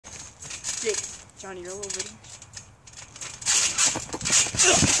Jake, Johnny, you're a little bitty.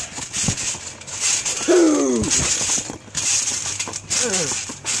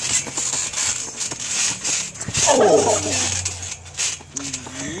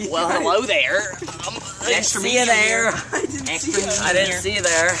 Well, hello there. Extra see you there. I didn't see you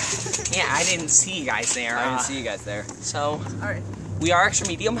there. Yeah, I didn't see you guys there. I didn't see you guys there. So, alright. We are Extra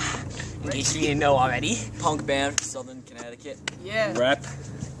Medium, in case you didn't know already. Punk band from Southern Connecticut. Yeah. Rep.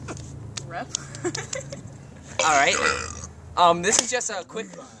 Alright. This is just a quick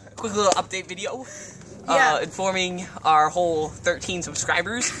little update video. Informing our whole 13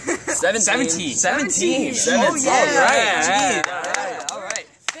 subscribers. 17. 17. Oh, yeah. Alright.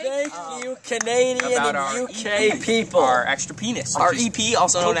 Thank you, Canadian and UK people. Our extra penis. Our EP,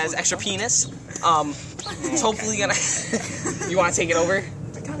 also known as Extra Penis. It's hopefully gonna... You want to take it over?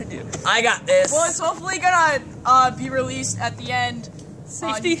 I kinda do. I got this. Well, it's hopefully gonna be released at the end.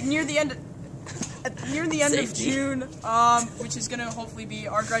 Safety. Near the end of June, which is gonna hopefully be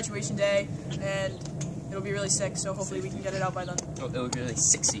our graduation day, and it'll be really sick. So hopefully we can get it out by then. It'll be really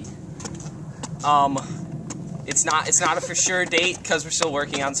sexy. It's not a for sure date because we're still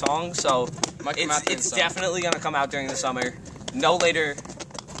working on songs, so it's definitely gonna come out during the summer. No later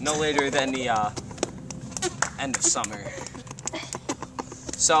than the end of summer.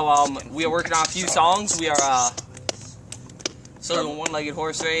 So we are working on a few songs. We are still doing One-Legged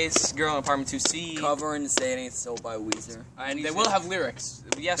Horse Race, Girl in Apartment 2C, Covering Say It Ain't So by Weezer. and they will have lyrics.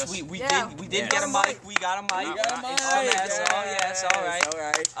 Yes, we did get a mic. We got a mic. Yes, all right.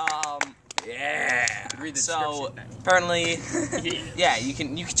 Yeah. Read the so apparently, yeah, you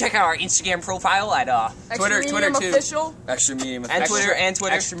can check out our Instagram profile at Twitter too. Official. Extra Medium And Twitter.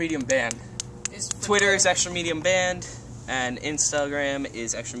 Extra Medium Band. Twitter is Extra Medium Band, and Instagram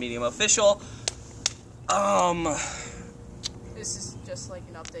is Extra Medium Official. This is just like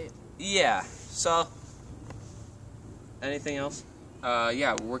an update. Yeah. So, anything else?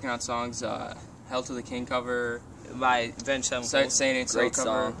 Yeah, we're working on songs. Hell to the King cover By Avenged Sevenfold. Saying Ain't So Great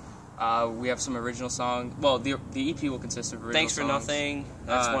cover. We have some original song. Well, the EP will consist of original Thanks for songs. Nothing.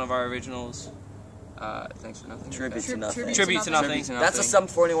 That's one of our originals. Thanks for Nothing. Tribute to Nothing. Tribute to Nothing. That's a Sum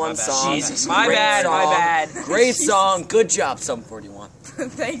 41 song. Jesus, my bad. Great song. Good job, Sum 41.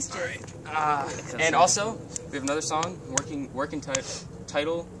 Thanks, Jake. And also, we have another song, working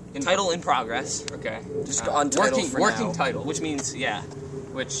title. Title in progress. Okay. Just untitled for working now. title, Which means, yeah,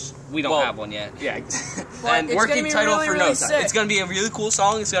 which we don't have one yet. Yeah. But And it's working gonna be title really, for really no sick. title. It's going to be a really cool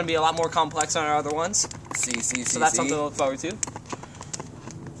song. It's going to be a lot more complex than our other ones. So that's something to look forward to.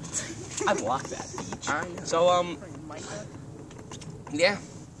 I blocked that. I know. So, yeah.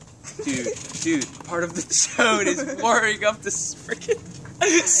 Dude, part of the Chode is warming up this freaking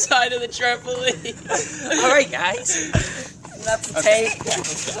side of the trampoline. Alright, guys. That's the tape.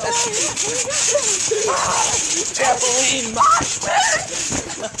 Trampoline mosh pit!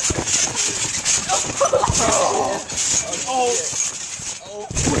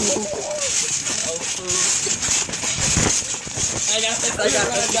 I got this.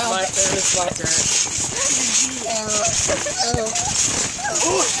 It's my turn.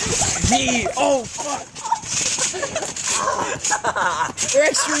 Me! Oh, fuck! We're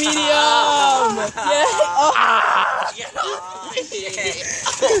Extra Medium!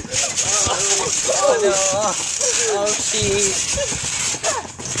 Oh no. Oh, jeez.